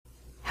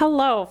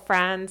Hello,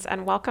 friends,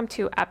 and welcome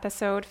to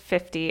episode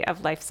 50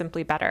 of Life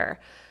Simply Better.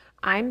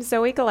 I'm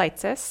Zoe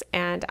Galitzis,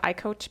 and I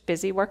coach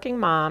busy working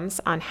moms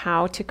on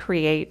how to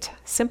create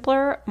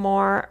simpler,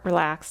 more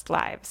relaxed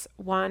lives,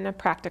 one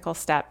practical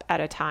step at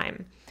a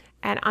time.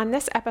 And on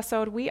this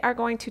episode, we are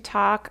going to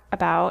talk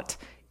about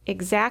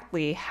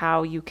exactly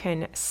how you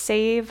can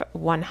save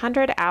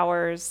 100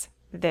 hours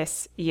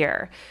this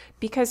year.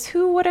 Because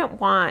who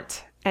wouldn't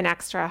want an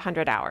extra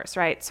 100 hours,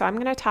 right? So I'm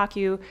going to talk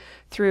you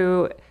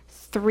through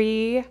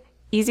 3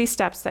 easy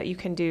steps that you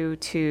can do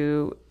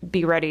to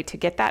be ready to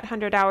get that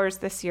 100 hours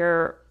this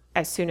year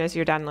as soon as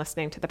you're done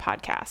listening to the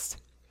podcast.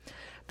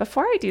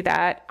 Before I do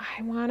that,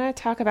 I want to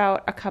talk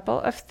about a couple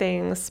of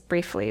things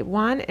briefly.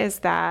 One is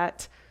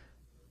that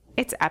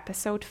it's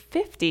episode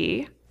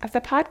 50 of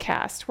the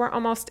podcast. We're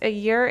almost a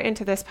year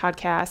into this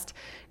podcast,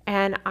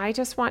 and I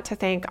just want to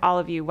thank all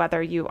of you,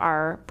 whether you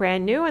are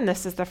brand new and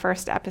this is the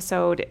first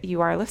episode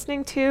you are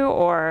listening to,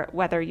 or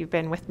whether you've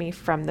been with me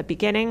from the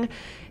beginning.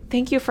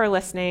 Thank you for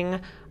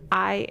listening.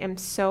 I am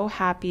so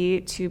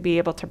happy to be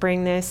able to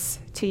bring this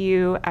to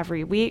you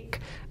every week.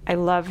 I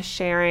love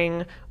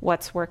sharing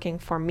what's working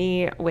for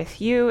me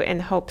with you in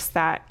hopes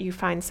that you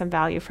find some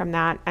value from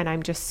that. And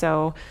I'm just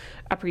so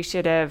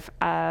appreciative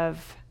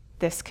of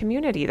this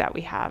community that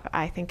we have.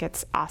 I think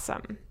it's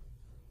awesome.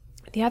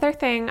 The other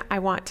thing I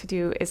want to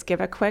do is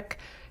give a quick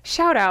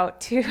shout out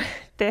to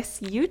this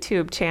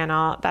YouTube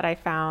channel that I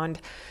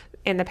found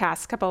in the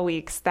past couple of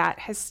weeks that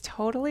has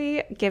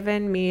totally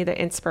given me the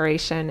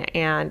inspiration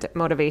and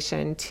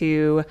motivation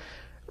to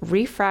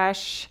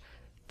refresh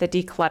the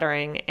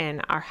decluttering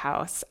in our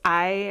house.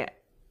 I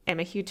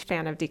am a huge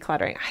fan of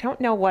decluttering. I don't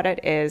know what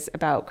it is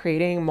about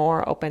creating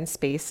more open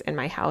space in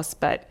my house,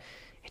 but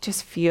it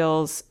just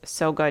feels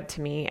so good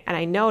to me. And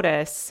I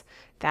notice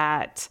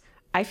that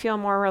I feel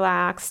more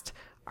relaxed.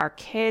 Our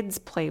kids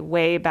play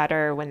way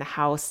better when the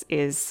house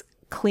is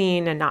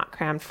clean and not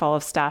crammed full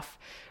of stuff.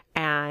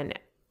 And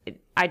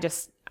I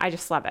just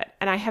love it.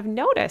 And I have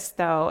noticed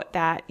though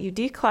that you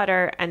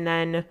declutter and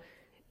then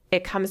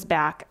it comes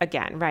back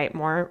again, right?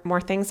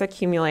 More things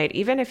accumulate.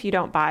 Even if you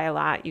don't buy a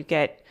lot, you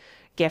get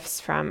gifts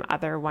from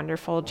other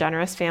wonderful,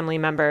 generous family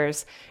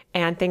members,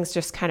 and things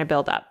just kind of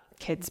build up.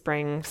 Kids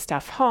bring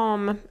stuff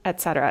home, et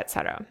cetera, et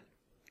cetera.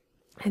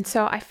 And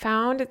so I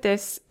found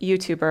this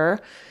YouTuber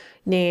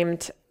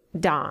named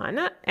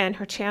Dawn, and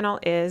her channel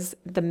is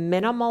The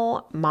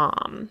Minimal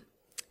Mom.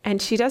 And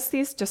she does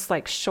these just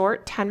like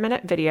short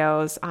 10-minute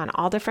videos on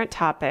all different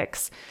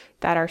topics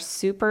that are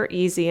super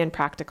easy and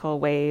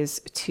practical ways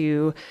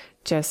to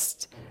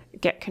just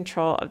get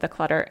control of the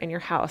clutter in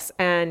your house.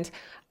 And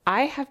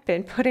I have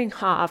been putting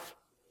off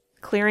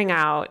clearing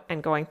out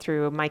and going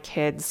through my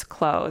kids'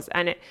 clothes.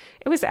 And it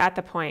was at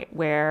the point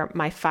where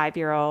my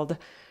 5-year-old,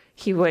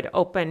 he would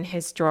open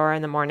his drawer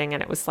in the morning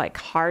and it was like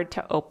hard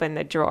to open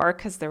the drawer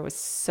because there was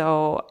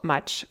so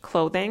much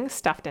clothing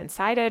stuffed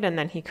inside it. And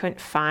then he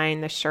couldn't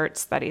find the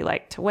shirts that he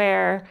liked to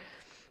wear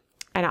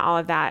and all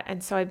of that.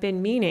 And so I've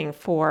been meaning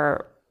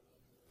for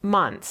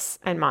months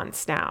and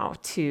months now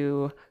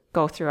to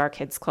go through our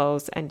kids'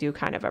 clothes and do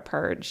kind of a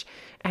purge.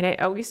 And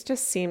it always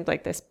just seemed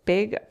like this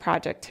big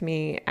project to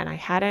me, and I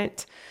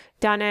hadn't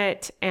done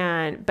it.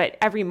 But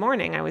every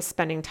morning I was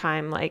spending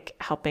time like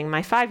helping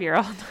my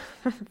 5-year-old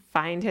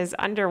find his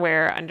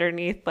underwear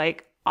underneath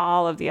like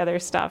all of the other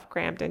stuff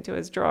crammed into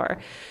his drawer.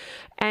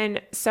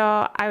 And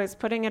so I was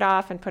putting it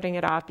off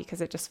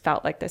because it just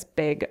felt like this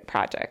big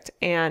project.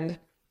 And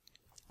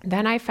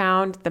then I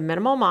found The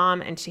Minimal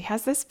Mom, and she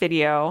has this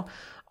video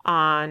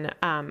on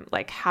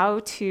like how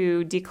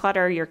to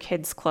declutter your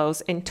kids'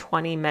 clothes in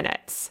 20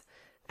 minutes.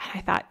 And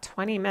I thought,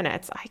 20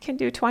 minutes, I can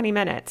do 20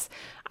 minutes.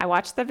 I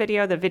watched the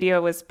video. The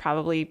video was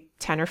probably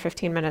 10 or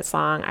 15 minutes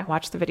long. I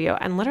watched the video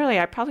and literally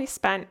I probably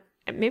spent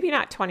maybe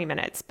not 20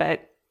 minutes,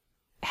 but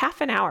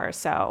half an hour or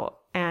so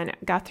and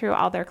got through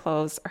all their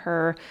clothes.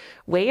 Her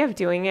way of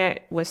doing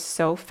it was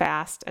so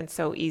fast and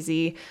so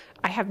easy.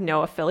 I have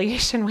no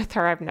affiliation with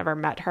her. I've never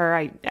met her.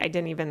 I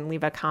didn't even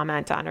leave a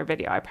comment on her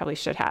video. I probably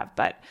should have,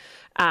 but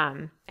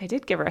I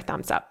did give her a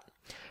thumbs up.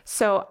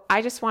 So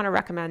I just want to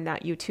recommend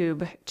that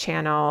YouTube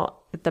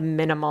channel, The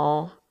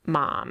Minimal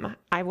Mom.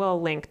 I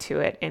will link to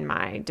it in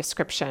my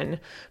description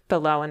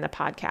below in the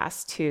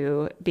podcast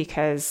too,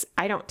 because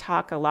I don't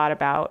talk a lot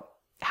about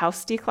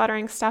house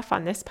decluttering stuff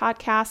on this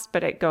podcast,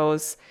 but it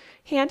goes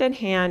hand in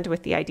hand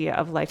with the idea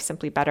of Life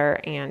Simply Better,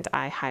 and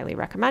I highly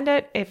recommend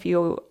it if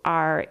you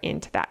are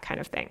into that kind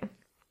of thing.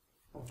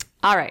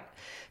 All right.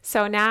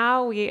 So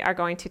now we are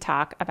going to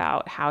talk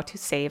about how to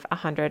save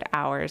 100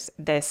 hours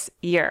this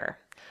year.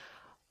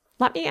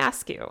 Let me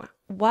ask you,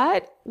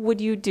 what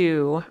would you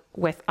do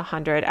with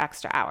 100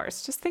 extra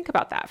hours? Just think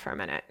about that for a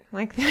minute.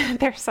 Like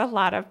there's a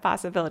lot of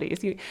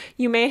possibilities.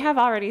 You may have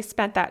already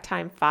spent that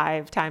time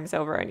 5 times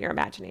over in your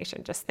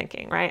imagination, just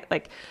thinking, right?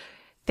 Like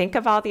think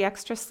of all the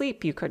extra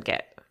sleep you could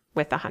get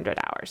with 100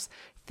 hours.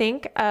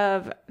 Think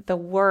of the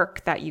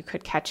work that you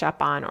could catch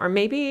up on, or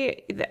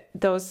maybe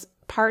those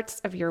parts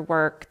of your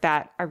work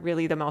that are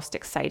really the most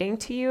exciting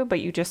to you,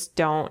 but you just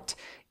don't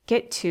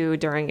get to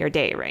during your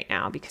day right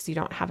now because you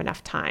don't have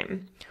enough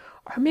time.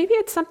 Or maybe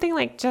it's something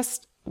like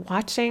just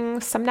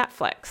watching some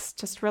Netflix,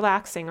 just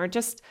relaxing, or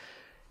just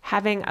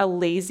having a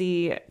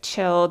lazy,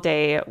 chill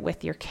day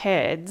with your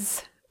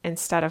kids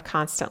instead of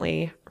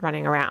constantly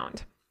running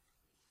around.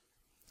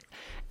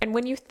 And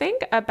when you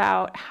think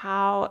about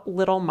how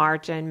little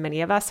margin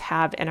many of us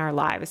have in our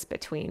lives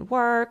between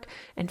work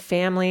and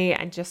family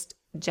and just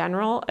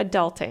general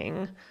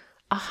adulting,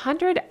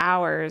 100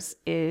 hours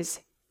is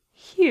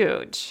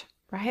huge,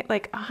 right?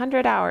 Like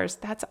 100 hours,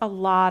 that's a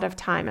lot of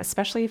time,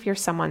 especially if you're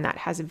someone that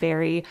has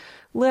very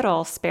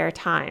little spare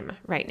time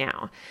right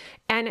now.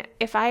 And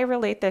if I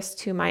relate this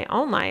to my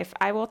own life,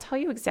 I will tell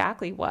you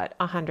exactly what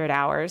 100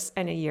 hours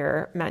in a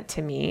year meant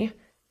to me.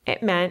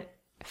 It meant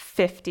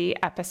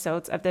 50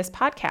 episodes of this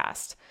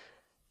podcast.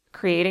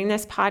 Creating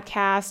this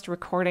podcast,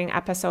 recording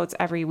episodes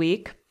every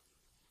week,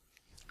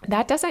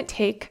 that doesn't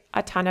take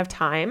a ton of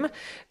time.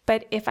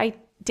 But if I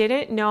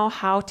didn't know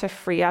how to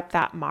free up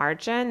that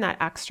margin, that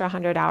extra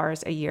 100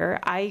 hours a year,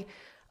 I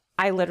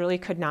literally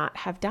could not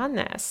have done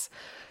this.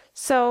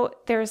 So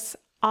there's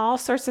all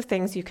sorts of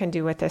things you can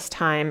do with this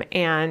time.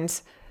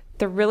 And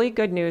the really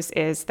good news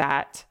is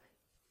that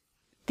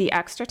the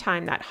extra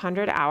time, that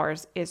 100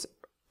 hours, is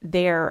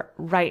there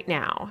right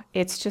now.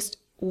 It's just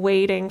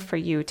waiting for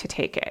you to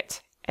take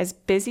it. As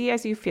busy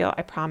as you feel,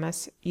 I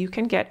promise you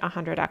can get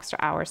 100 extra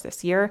hours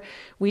this year.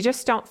 We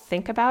just don't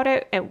think about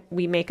it, and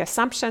we make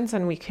assumptions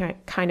and we can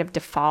kind of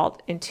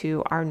default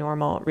into our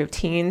normal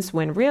routines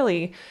when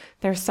really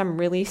there's some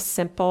really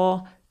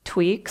simple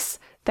tweaks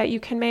that you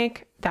can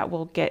make that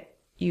will get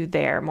you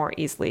there more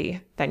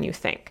easily than you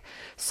think.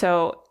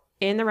 So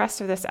in the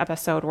rest of this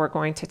episode, we're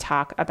going to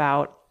talk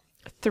about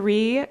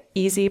 3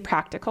 easy,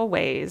 practical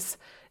ways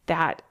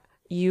that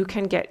you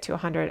can get to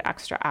 100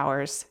 extra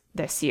hours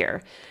this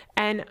year.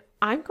 And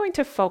I'm going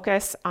to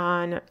focus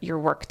on your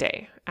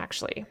workday,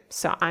 actually.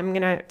 So I'm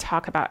going to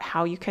talk about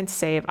how you can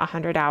save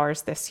 100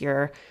 hours this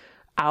year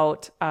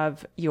out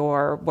of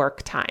your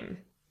work time.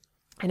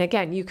 And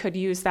again, you could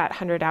use that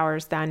 100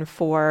 hours then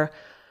for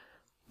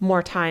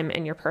more time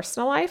in your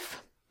personal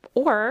life,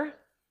 or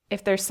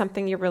if there's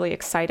something you're really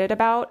excited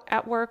about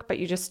at work, but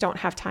you just don't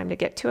have time to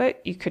get to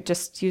it, you could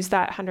just use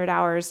that 100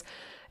 hours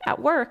at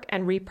work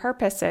and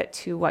repurpose it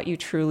to what you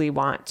truly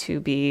want to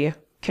be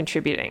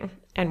contributing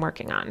and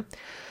working on.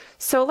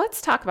 So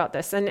let's talk about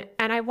this. And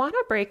I want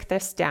to break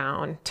this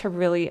down to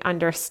really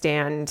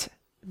understand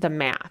the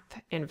math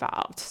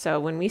involved. So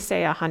when we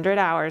say 100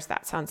 hours,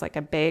 that sounds like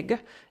a big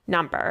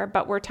number,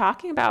 but we're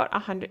talking about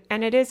 100,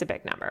 and it is a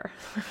big number.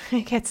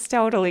 It's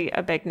totally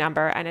a big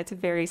number, and it's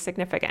very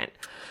significant.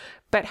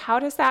 But how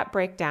does that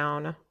break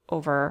down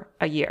over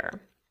a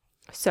year?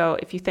 So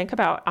if you think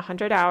about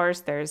 100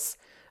 hours, there's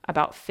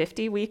about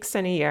 50 weeks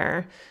in a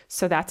year.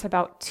 So that's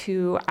about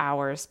 2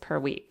 hours per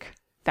week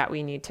that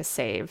we need to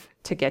save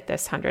to get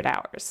this 100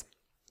 hours.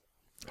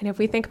 And if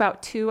we think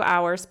about 2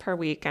 hours per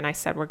week, and I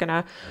said we're going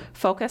to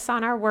focus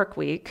on our work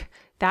week,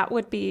 that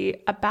would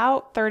be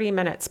about 30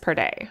 minutes per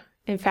day.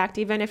 In fact,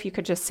 even if you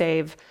could just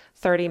save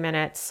 30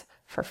 minutes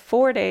for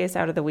 4 days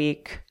out of the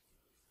week,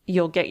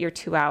 you'll get your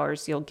 2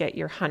 hours, you'll get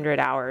your 100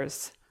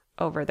 hours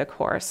over the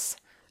course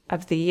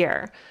of the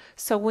year.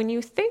 So when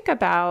you think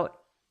about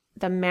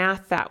the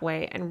math that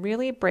way and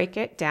really break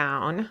it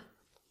down,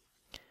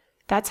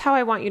 that's how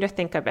I want you to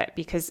think of it,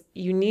 because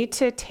you need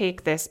to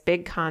take this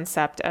big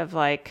concept of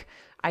like,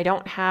 I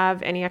don't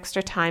have any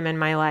extra time in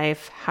my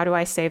life. How do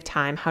I save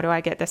time? How do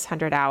I get this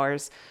 100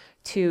 hours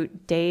to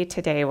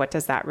day, what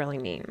does that really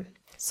mean?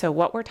 So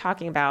what we're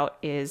talking about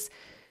is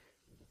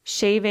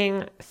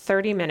shaving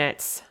 30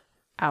 minutes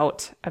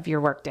out of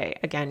your workday.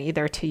 Again,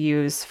 either to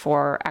use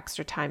for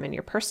extra time in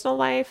your personal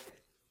life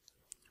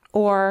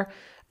or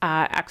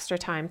extra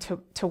time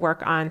to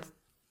work on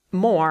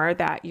more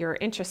that you're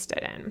interested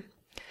in.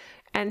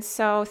 And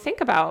so think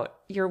about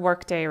your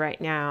workday right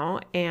now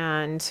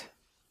and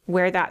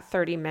where that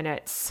 30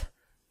 minutes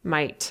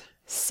might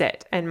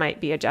sit and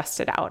might be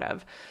adjusted out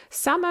of.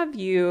 Some of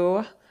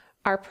you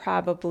are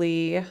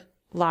probably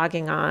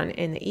logging on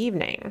in the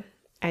evening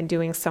and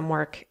doing some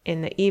work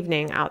in the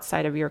evening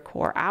outside of your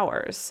core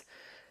hours.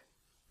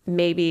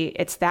 Maybe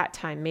it's that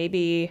time.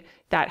 Maybe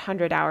that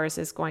 100 hours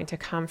is going to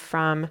come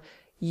from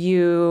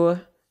you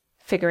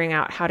figuring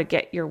out how to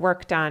get your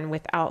work done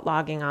without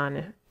logging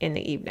on in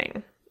the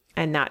evening.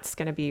 And that's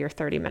going to be your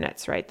 30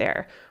 minutes right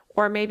there.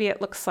 Or maybe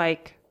it looks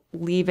like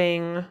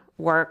leaving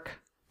work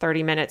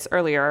 30 minutes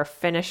earlier, or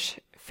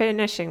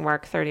finishing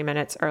work 30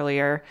 minutes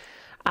earlier,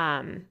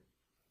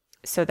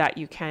 so that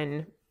you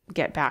can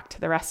get back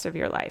to the rest of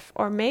your life.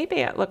 Or maybe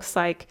it looks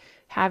like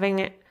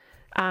having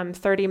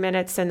 30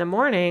 minutes in the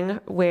morning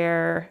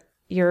where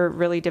you're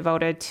really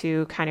devoted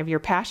to kind of your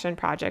passion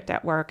project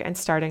at work and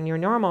starting your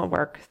normal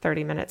work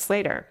 30 minutes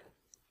later.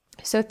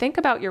 So think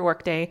about your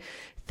workday.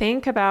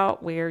 Think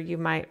about where you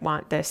might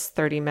want this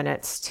 30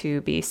 minutes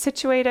to be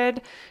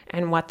situated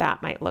and what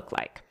that might look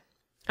like.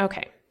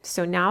 Okay,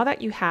 so now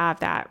that you have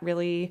that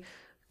really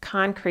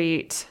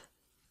concrete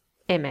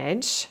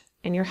image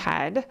in your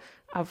head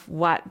of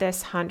what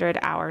this 100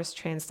 hours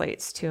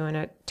translates to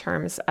in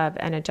terms of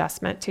an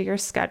adjustment to your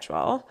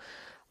schedule,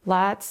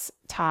 Let's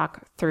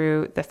talk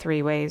through the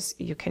 3 ways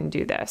you can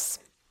do this.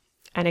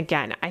 And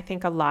again, I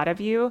think a lot of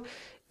you,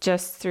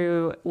 just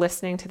through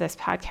listening to this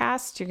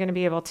podcast, you're going to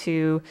be able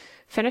to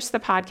finish the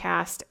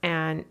podcast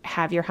and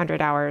have your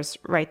 100 hours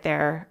right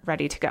there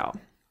ready to go.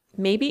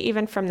 Maybe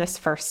even from this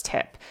first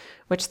tip,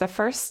 which the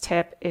first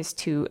tip is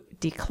to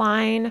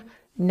decline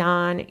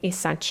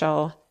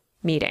non-essential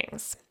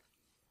meetings.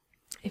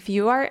 If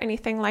you are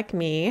anything like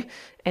me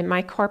in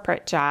my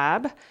corporate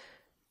job,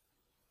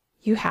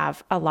 you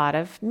have a lot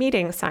of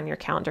meetings on your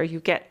calendar. You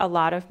get a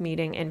lot of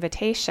meeting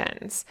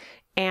invitations.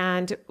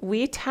 And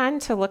we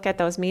tend to look at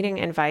those meeting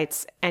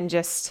invites and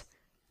just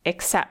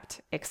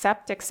accept.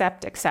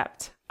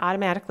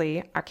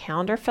 Automatically, our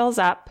calendar fills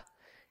up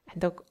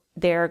and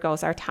there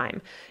goes our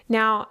time.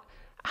 Now,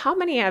 how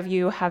many of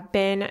you have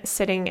been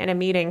sitting in a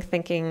meeting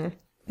thinking,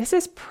 this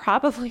is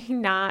probably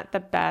not the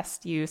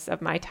best use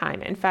of my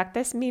time. In fact,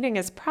 this meeting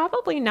is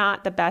probably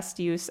not the best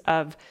use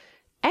of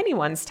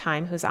anyone's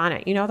time who's on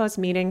it. You know, those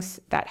meetings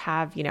that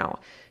have,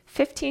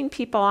 15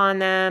 people on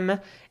them,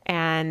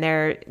 and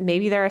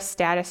maybe they're a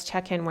status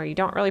check-in where you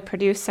don't really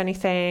produce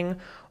anything,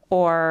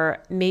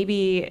 or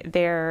maybe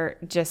they're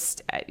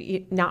just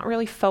not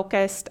really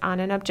focused on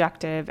an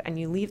objective, and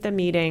you leave the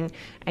meeting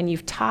and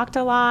you've talked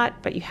a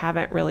lot, but you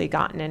haven't really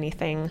gotten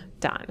anything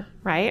done,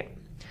 right?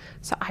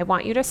 So I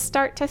want you to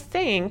start to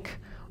think,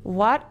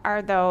 what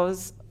are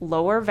those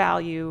lower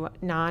value,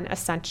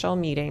 non-essential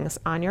meetings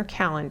on your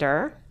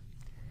calendar?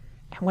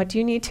 And what do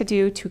you need to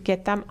do to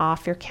get them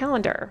off your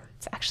calendar?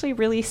 It's actually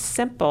really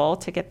simple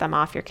to get them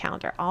off your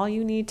calendar. All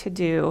you need to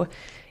do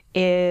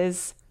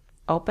is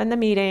open the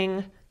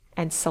meeting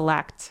and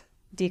select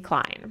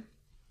decline.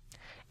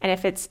 And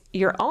if it's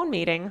your own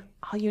meeting,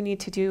 all you need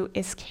to do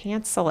is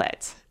cancel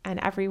it. And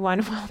everyone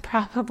will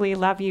probably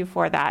love you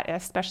for that,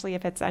 especially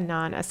if it's a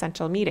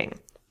non-essential meeting.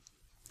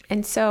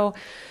 And so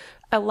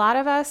a lot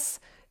of us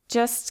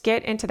just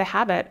get into the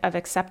habit of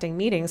accepting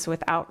meetings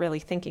without really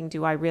thinking,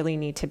 do I really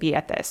need to be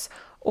at this?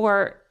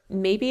 Or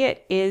maybe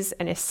it is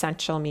an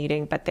essential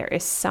meeting, but there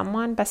is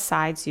someone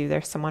besides you,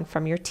 there's someone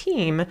from your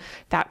team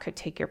that could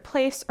take your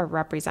place or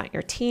represent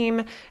your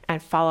team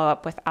and follow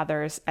up with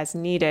others as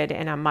needed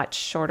in a much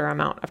shorter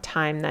amount of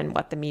time than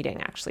what the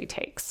meeting actually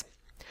takes.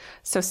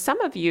 So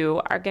some of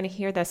you are going to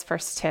hear this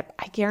first tip.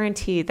 I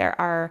guarantee there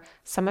are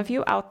some of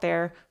you out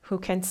there who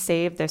can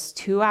save this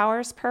 2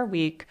 hours per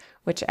week,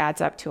 which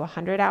adds up to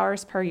 100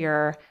 hours per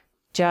year,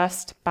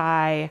 just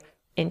by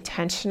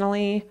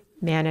intentionally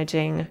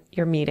managing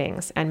your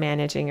meetings and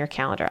managing your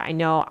calendar. I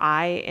know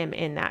I am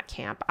in that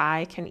camp.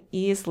 I can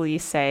easily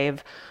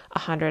save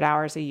 100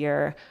 hours a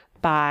year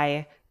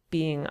by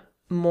being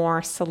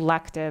more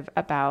selective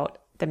about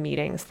the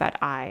meetings that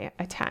I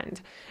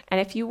attend. And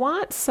if you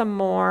want some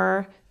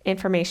more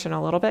information,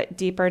 a little bit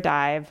deeper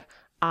dive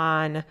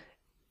on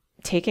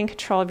taking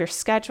control of your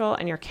schedule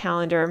and your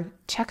calendar,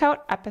 check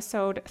out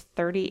episode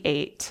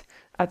 38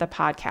 of the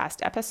podcast.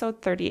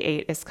 Episode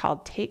 38 is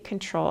called Take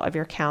Control of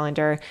Your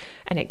Calendar,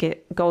 and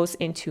it goes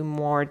into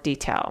more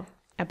detail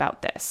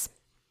about this.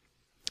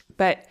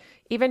 But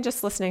even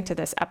just listening to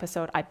this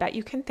episode, I bet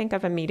you can think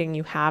of a meeting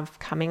you have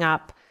coming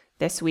up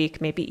this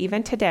week, maybe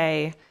even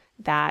today,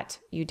 that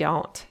you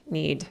don't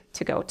need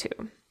to go to.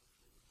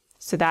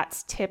 So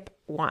that's tip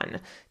 1,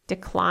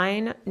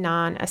 decline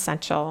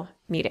non-essential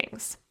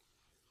meetings.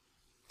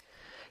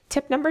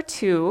 Tip number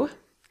 2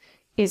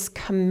 is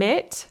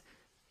commit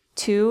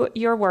to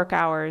your work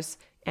hours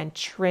and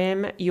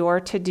trim your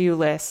to-do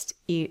list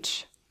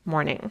each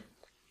morning.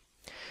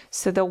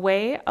 So the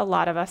way a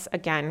lot of us,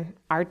 again,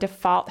 our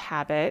default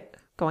habit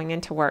going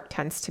into work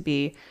tends to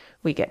be,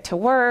 we get to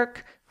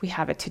work, we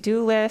have a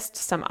to-do list,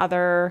 some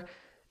other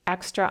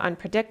extra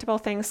unpredictable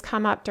things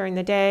come up during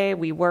the day,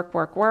 we work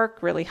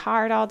really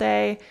hard all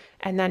day,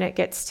 and then it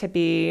gets to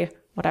be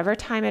whatever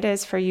time it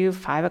is for you,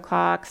 5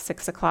 o'clock,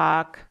 6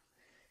 o'clock,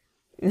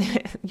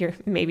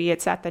 maybe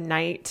it's at the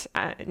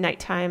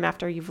nighttime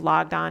after you've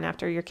logged on,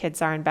 after your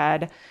kids are in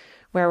bed,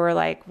 where we're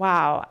like,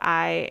 wow,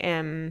 I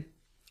am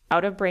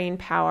out of brain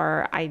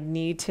power. I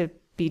need to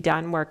be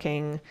done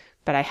working,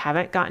 but I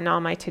haven't gotten all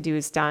my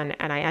to-dos done.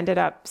 And I ended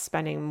up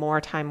spending more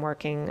time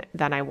working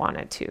than I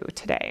wanted to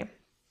today.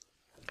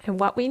 And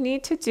what we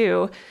need to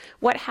do,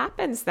 what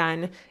happens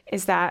then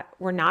is that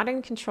we're not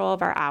in control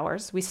of our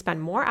hours. We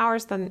spend more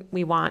hours than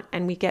we want,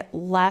 and we get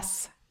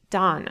less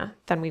done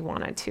than we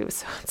wanted to.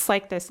 So it's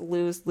like this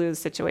lose-lose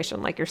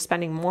situation, like you're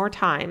spending more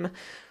time,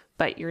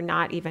 but you're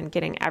not even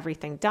getting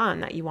everything done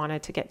that you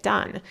wanted to get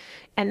done.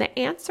 And the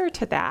answer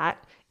to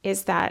that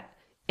is that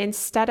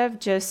instead of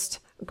just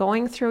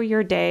going through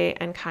your day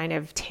and kind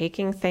of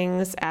taking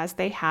things as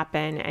they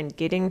happen and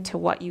getting to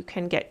what you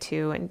can get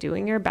to and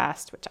doing your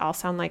best, which all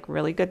sound like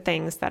really good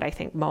things that I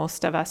think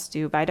most of us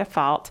do by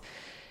default,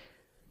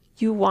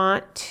 you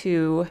want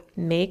to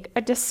make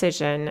a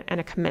decision and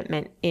a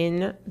commitment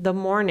in the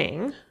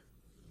morning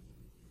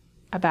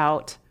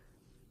about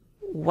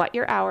what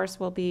your hours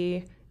will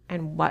be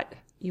and what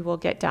you will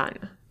get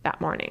done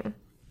that morning.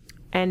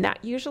 And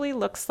that usually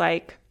looks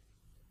like,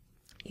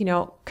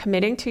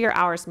 committing to your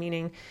hours,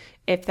 meaning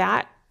if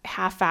that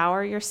half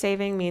hour you're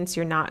saving means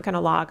you're not going to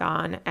log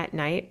on at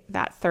night.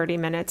 That 30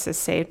 minutes is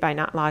saved by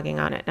not logging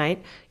on at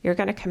night. You're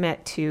going to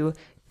commit to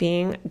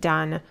being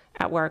done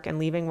at work and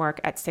leaving work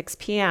at 6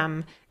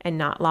 p.m. and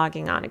not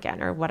logging on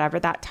again, or whatever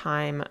that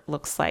time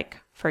looks like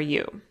for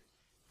you.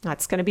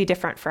 That's going to be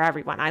different for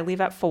everyone. I leave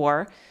at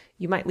 4.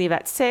 You might leave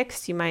at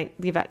 6. You might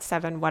leave at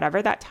 7.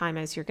 Whatever that time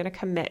is, you're going to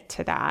commit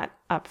to that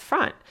up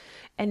front.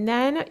 And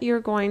then you're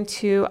going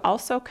to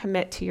also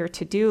commit to your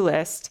to-do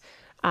list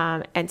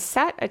and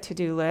set a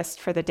to-do list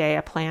for the day,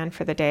 a plan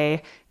for the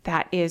day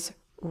that is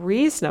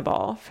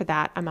reasonable for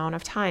that amount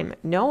of time,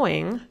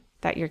 knowing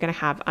that you're going to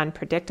have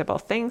unpredictable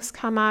things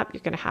come up.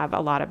 You're going to have a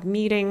lot of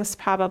meetings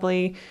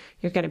probably.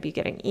 You're going to be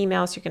getting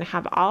emails. You're going to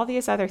have all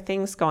these other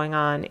things going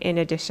on in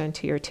addition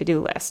to your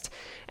to-do list.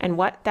 And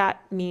what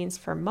that means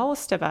for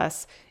most of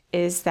us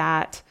is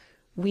that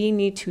we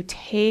need to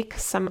take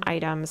some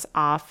items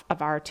off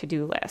of our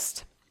to-do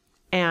list.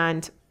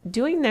 And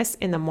doing this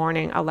in the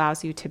morning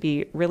allows you to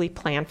be really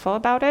planful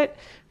about it,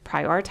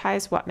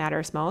 prioritize what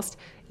matters most.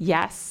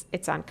 Yes,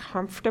 it's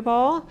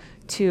uncomfortable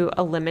to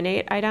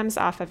eliminate items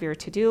off of your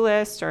to-do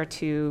list or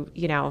to,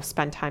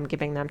 spend time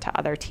giving them to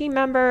other team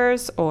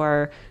members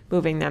or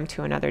moving them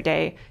to another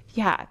day.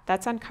 Yeah,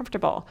 that's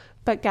uncomfortable.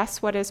 But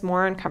guess what is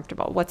more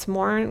uncomfortable? What's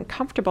more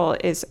uncomfortable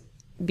is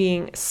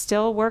being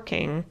still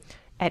working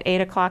at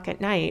 8 o'clock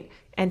at night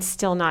and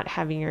still not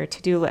having your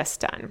to-do list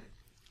done.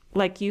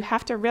 Like, you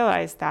have to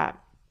realize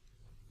that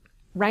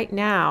right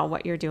now,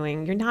 what you're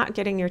doing, you're not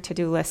getting your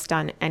to-do list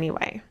done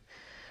anyway.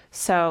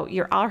 So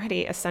you're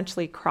already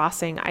essentially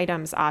crossing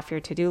items off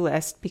your to-do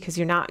list because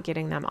you're not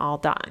getting them all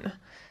done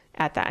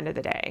at the end of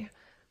the day.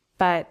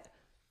 But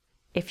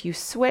if you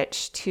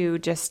switch to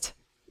just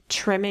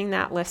trimming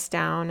that list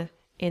down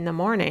in the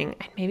morning,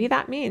 and maybe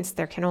that means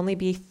there can only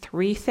be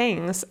 3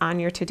 things on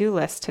your to-do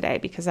list today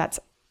because that's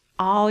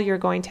all you're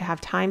going to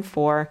have time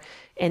for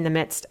in the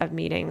midst of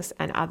meetings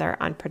and other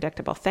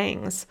unpredictable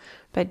things.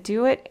 But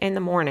do it in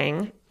the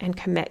morning and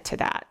commit to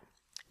that.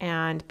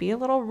 And be a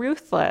little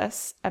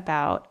ruthless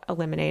about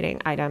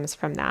eliminating items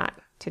from that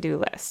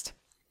to-do list.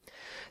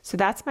 So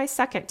that's my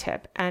second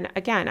tip. And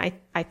again,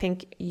 I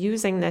think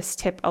using this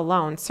tip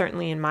alone,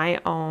 certainly in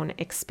my own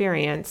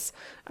experience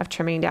of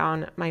trimming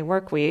down my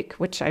work week,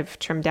 which I've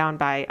trimmed down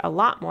by a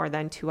lot more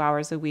than 2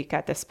 hours a week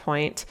at this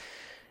point,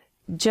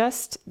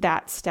 just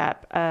that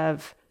step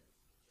of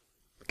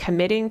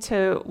committing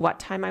to what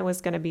time I was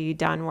going to be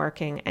done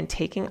working and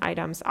taking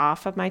items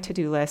off of my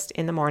to-do list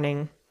in the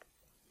morning,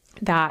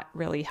 that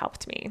really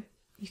helped me.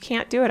 You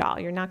can't do it all.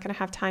 You're not going to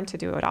have time to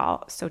do it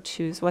all. So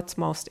choose what's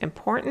most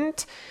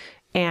important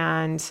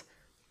and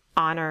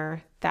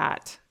honor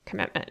that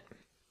commitment.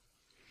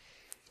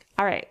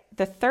 All right.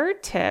 The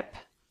third tip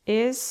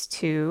is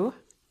to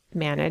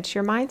manage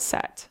your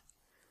mindset.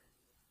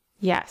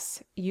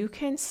 Yes, you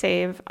can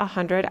save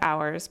 100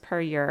 hours per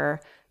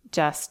year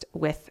just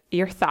with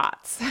your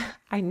thoughts.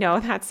 I know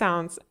that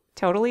sounds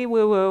totally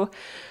woo-woo.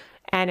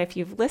 And if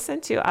you've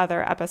listened to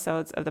other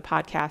episodes of the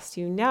podcast,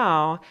 you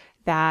know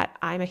that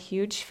I'm a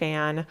huge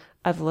fan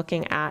of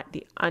looking at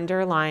the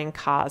underlying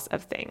cause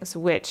of things,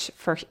 which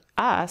for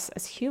us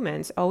as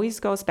humans always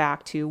goes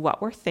back to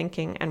what we're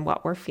thinking and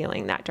what we're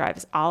feeling. That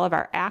drives all of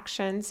our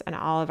actions and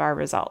all of our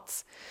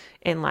results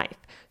in life.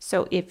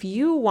 So if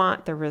you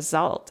want the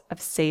result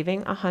of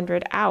saving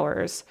 100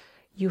 hours,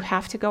 you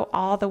have to go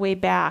all the way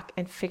back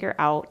and figure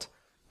out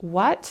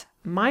what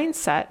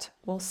mindset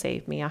will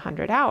save me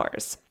 100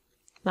 hours.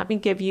 Let me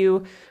give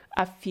you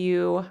a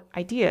few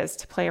ideas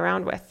to play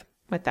around with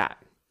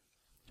that.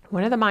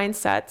 One of the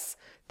mindsets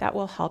that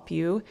will help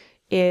you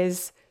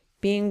is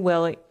being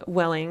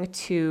willing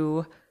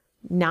to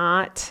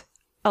not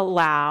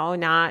allow,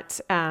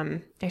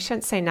 I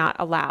shouldn't say not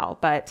allow,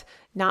 but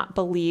not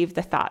believe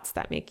the thoughts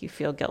that make you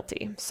feel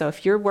guilty. So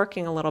if you're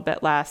working a little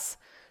bit less,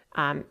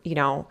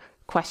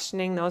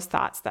 questioning those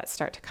thoughts that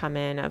start to come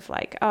in of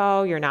like,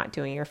 oh, you're not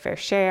doing your fair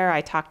share.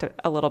 I talked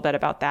a little bit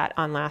about that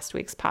on last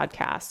week's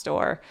podcast.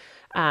 Or,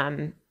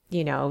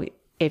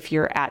 if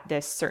you're at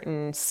this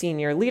certain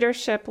senior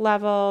leadership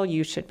level,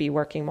 you should be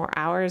working more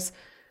hours.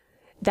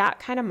 That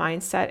kind of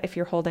mindset, if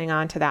you're holding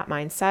on to that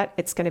mindset,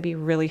 it's going to be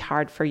really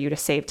hard for you to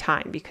save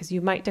time because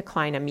you might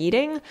decline a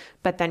meeting,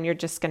 but then you're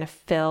just going to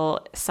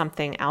fill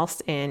something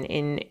else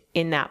in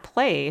that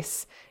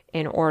place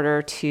in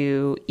order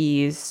to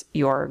ease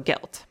your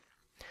guilt.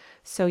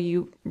 So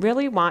you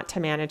really want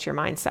to manage your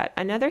mindset.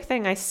 Another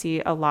thing I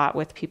see a lot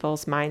with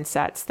people's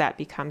mindsets that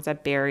becomes a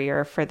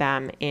barrier for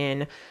them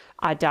in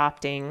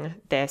adopting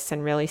this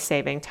and really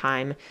saving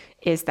time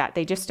is that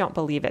they just don't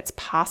believe it's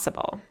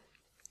possible.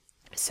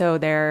 So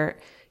they're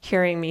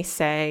hearing me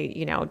say,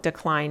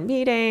 decline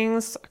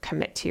meetings,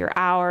 commit to your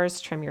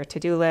hours, trim your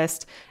to-do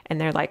list. And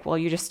they're like, well,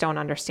 you just don't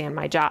understand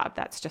my job.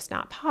 That's just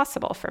not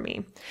possible for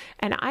me.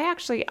 And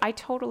I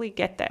totally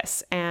get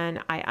this.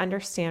 And I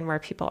understand where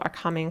people are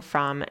coming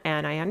from.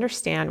 And I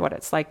understand what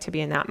it's like to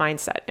be in that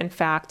mindset. In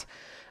fact,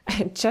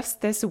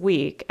 just this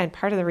week, and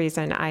part of the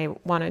reason I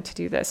wanted to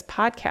do this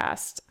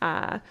podcast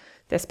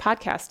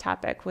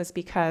topic was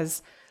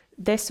because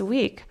this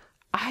week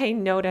I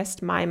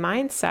noticed my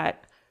mindset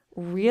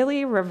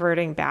really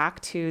reverting back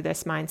to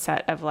this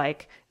mindset of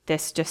like,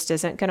 this just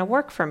isn't going to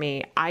work for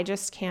me. I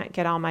just can't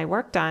get all my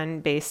work done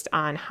based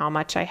on how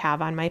much I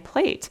have on my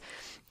plate.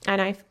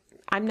 And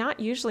I'm not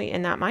usually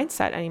in that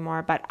mindset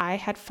anymore, but I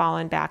had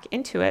fallen back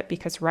into it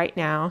because right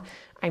now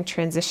I'm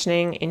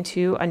transitioning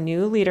into a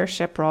new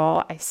leadership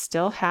role. I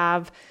still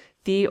have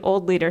the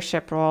old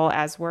leadership role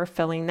as we're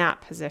filling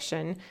that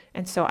position.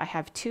 And so I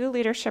have 2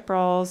 leadership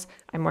roles.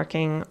 I'm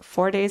working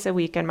 4 days a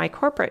week in my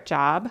corporate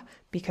job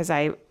because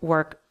I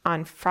work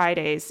on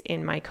Fridays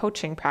in my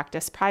coaching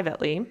practice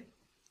privately.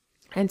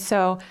 And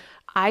so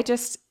I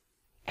just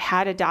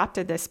had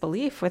adopted this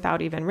belief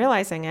without even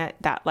realizing it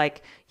that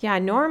like, yeah,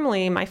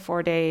 normally my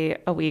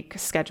 4-day-a-week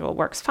schedule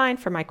works fine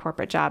for my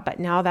corporate job.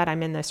 But now that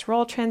I'm in this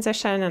role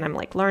transition and I'm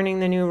like learning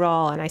the new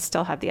role and I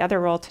still have the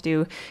other role to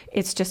do,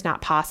 it's just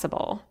not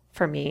possible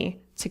for me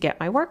to get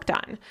my work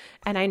done.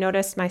 And I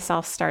noticed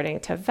myself starting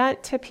to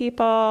vent to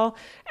people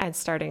and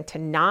starting to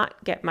not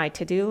get my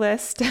to-do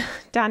list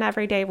done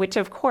every day, which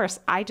of course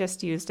I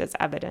just used as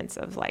evidence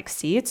of like,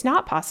 see, it's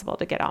not possible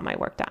to get all my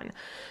work done.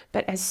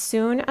 But as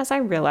soon as I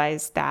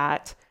realized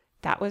that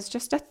that was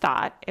just a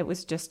thought, it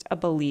was just a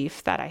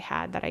belief that I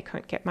had that I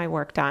couldn't get my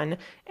work done.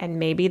 And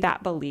maybe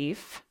that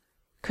belief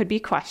could be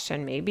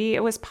questioned. Maybe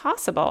it was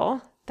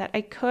possible that I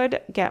could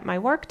get my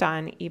work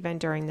done even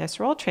during this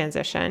role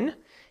transition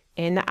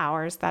in the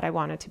hours that I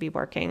wanted to be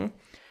working.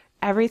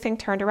 Everything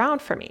turned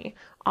around for me.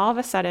 All of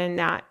a sudden,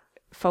 that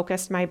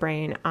focused my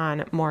brain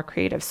on more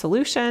creative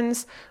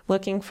solutions,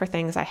 looking for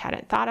things I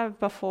hadn't thought of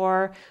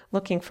before,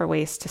 looking for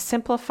ways to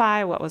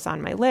simplify what was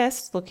on my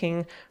list,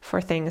 looking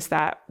for things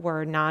that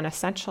were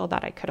non-essential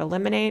that I could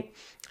eliminate.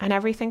 And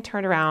everything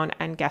turned around.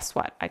 And guess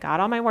what? I got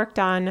all my work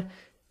done.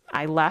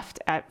 I left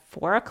at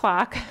 4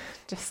 o'clock,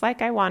 just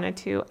like I wanted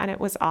to, and it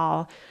was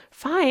all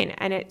fine.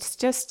 And it's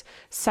just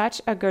such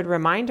a good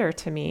reminder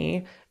to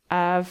me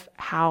of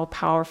how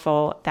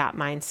powerful that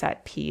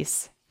mindset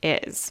piece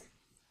is.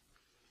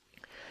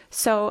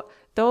 So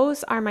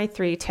those are my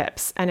 3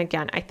 tips. And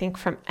again, I think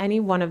from any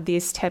one of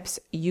these tips,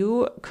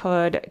 you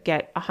could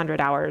get 100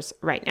 hours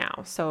right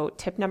now. So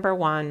tip number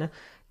 1,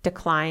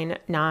 decline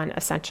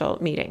non-essential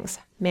meetings.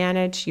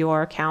 Manage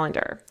your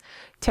calendar.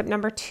 Tip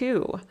number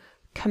 2,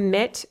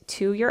 commit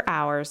to your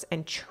hours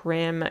and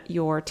trim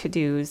your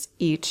to-dos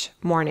each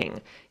morning.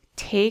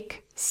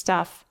 Take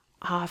stuff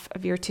off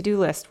of your to-do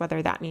list,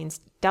 whether that means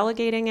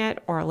delegating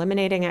it or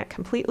eliminating it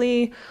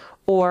completely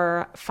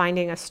or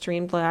finding a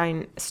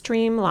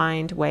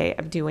streamlined way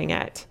of doing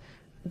it.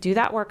 Do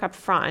that work up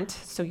front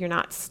so you're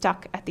not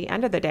stuck at the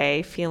end of the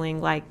day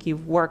feeling like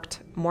you've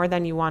worked more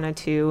than you wanted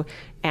to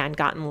and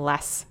gotten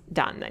less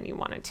done than you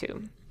wanted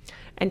to.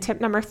 And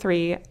tip number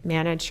 3,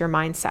 manage your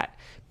mindset,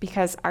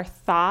 because our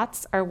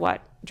thoughts are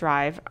what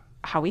drive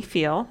how we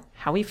feel.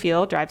 How we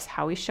feel drives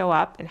how we show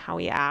up and how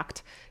we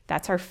act.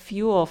 That's our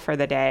fuel for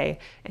the day.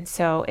 And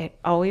so it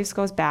always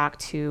goes back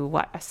to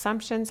what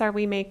assumptions are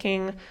we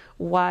making?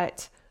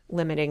 What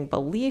limiting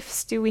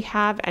beliefs do we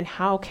have? And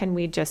how can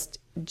we just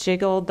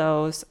jiggle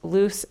those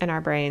loose in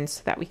our brains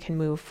so that we can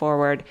move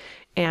forward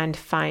and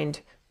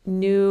find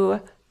new,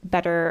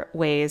 better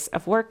ways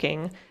of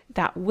working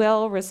that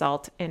will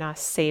result in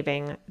us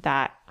saving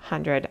that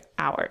 100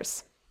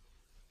 hours.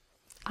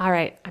 All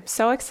right, I'm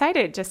so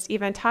excited just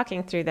even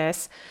talking through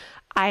this.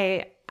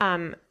 I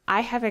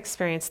have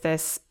experienced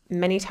this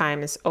many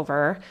times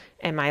over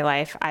in my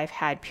life. I've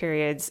had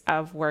periods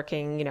of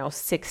working,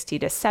 60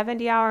 to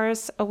 70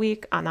 hours a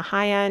week on the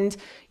high end.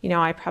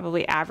 I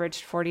probably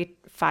averaged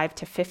 45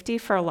 to 50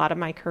 for a lot of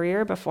my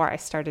career before I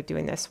started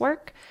doing this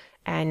work.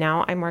 And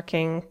now I'm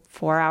working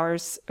 4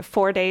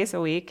 days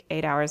a week,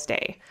 8 hours a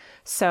day.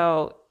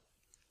 So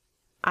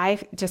I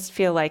just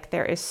feel like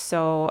there is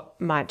so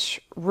much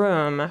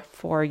room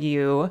for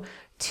you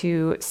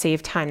to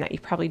save time that you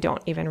probably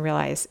don't even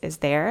realize is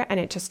there. And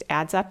it just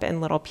adds up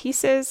in little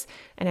pieces.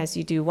 And as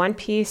you do one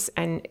piece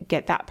and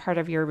get that part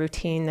of your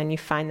routine, then you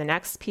find the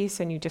next piece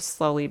and you just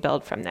slowly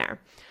build from there.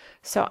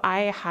 So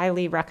I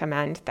highly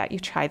recommend that you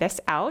try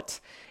this out.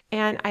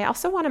 And I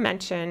also want to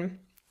mention,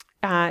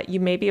 you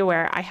may be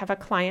aware, I have a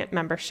client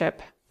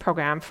membership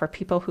program for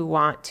people who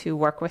want to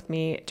work with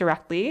me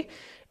directly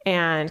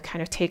and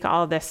kind of take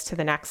all of this to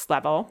the next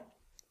level.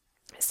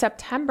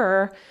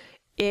 September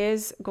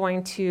is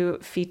going to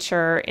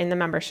feature in the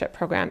membership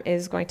program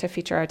is going to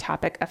feature a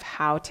topic of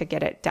how to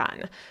get it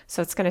done.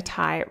 So it's going to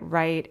tie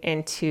right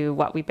into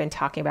what we've been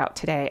talking about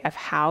today of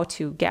how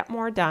to get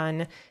more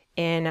done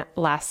in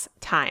less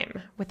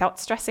time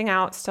without stressing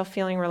out, still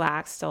feeling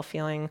relaxed, still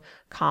feeling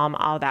calm,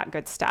 all that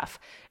good stuff.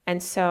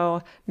 And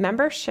so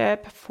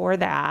membership for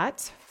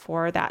that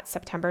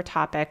September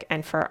topic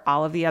and for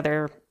all of the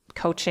other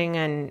coaching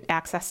and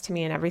access to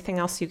me and everything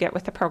else you get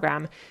with the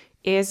program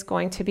is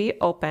going to be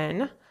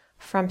open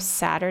from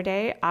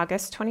Saturday,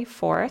 August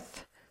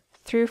 24th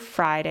through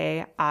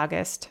Friday,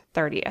 August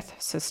 30th.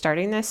 So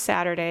starting this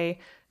Saturday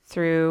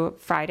through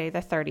Friday the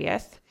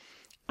 30th,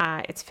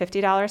 it's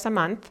 $50 a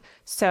month.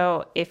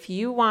 So if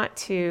you want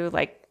to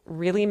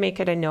really make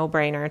it a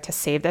no-brainer to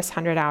save this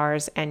 100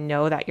 hours and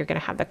know that you're going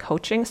to have the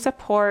coaching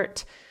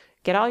support,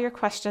 get all your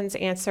questions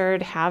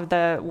answered, have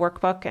the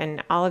workbook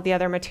and all of the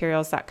other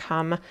materials that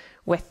come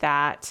with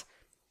that.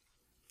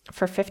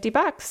 For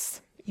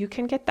 $50, you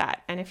can get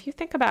that. And if you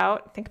think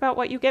about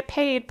what you get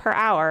paid per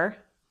hour,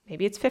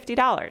 maybe it's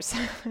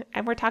 $50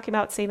 and we're talking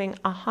about saving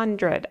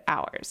 100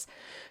 hours.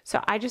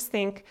 So I just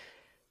think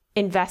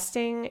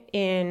investing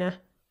in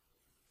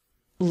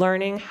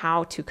learning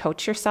how to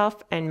coach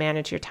yourself and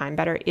manage your time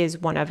better is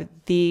one of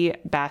the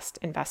best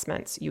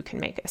investments you can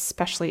make,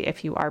 especially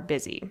if you are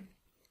busy.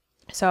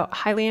 So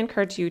highly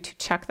encourage you to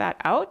check that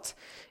out.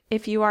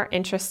 If you are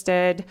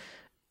interested,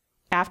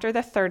 after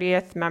the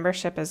 30th,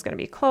 membership is going to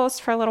be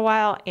closed for a little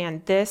while,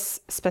 and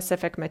this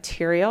specific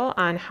material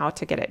on how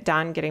to get it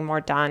done, getting more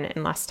done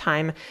in less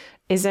time,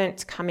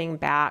 isn't coming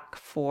back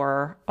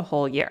for a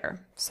whole year.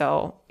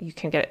 So you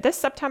can get it this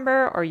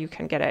September or you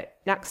can get it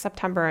next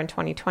September in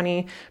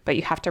 2020, but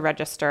you have to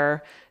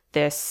register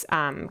this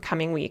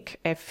coming week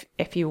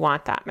if you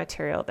want that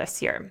material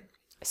this year.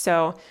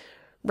 So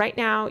right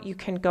now you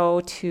can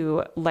go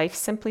to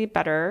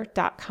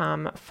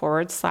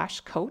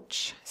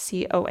lifesimplybetter.com/coach,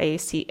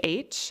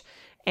 COACH.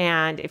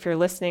 And if you're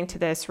listening to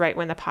this right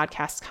when the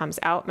podcast comes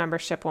out,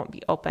 membership won't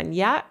be open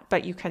yet,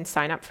 but you can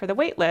sign up for the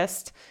wait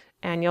list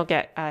and you'll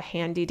get a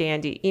handy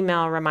dandy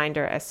email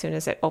reminder as soon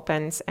as it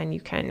opens, and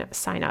you can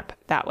sign up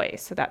that way.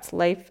 So that's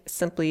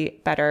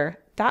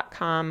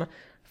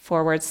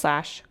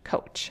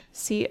lifesimplybetter.com/coach,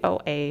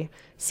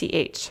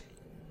 COACH.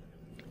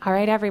 All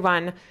right,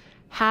 everyone,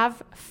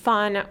 have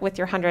fun with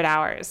your 100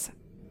 hours.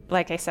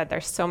 Like I said,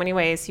 there's so many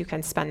ways you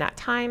can spend that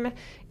time.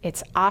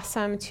 It's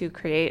awesome to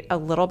create a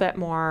little bit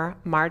more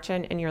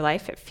margin in your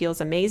life. It feels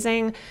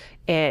amazing.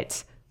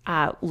 It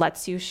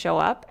lets you show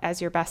up as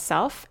your best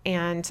self.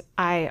 And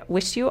I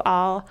wish you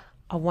all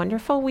a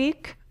wonderful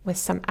week with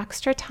some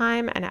extra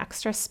time and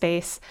extra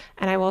space.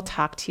 And I will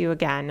talk to you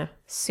again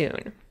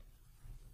soon.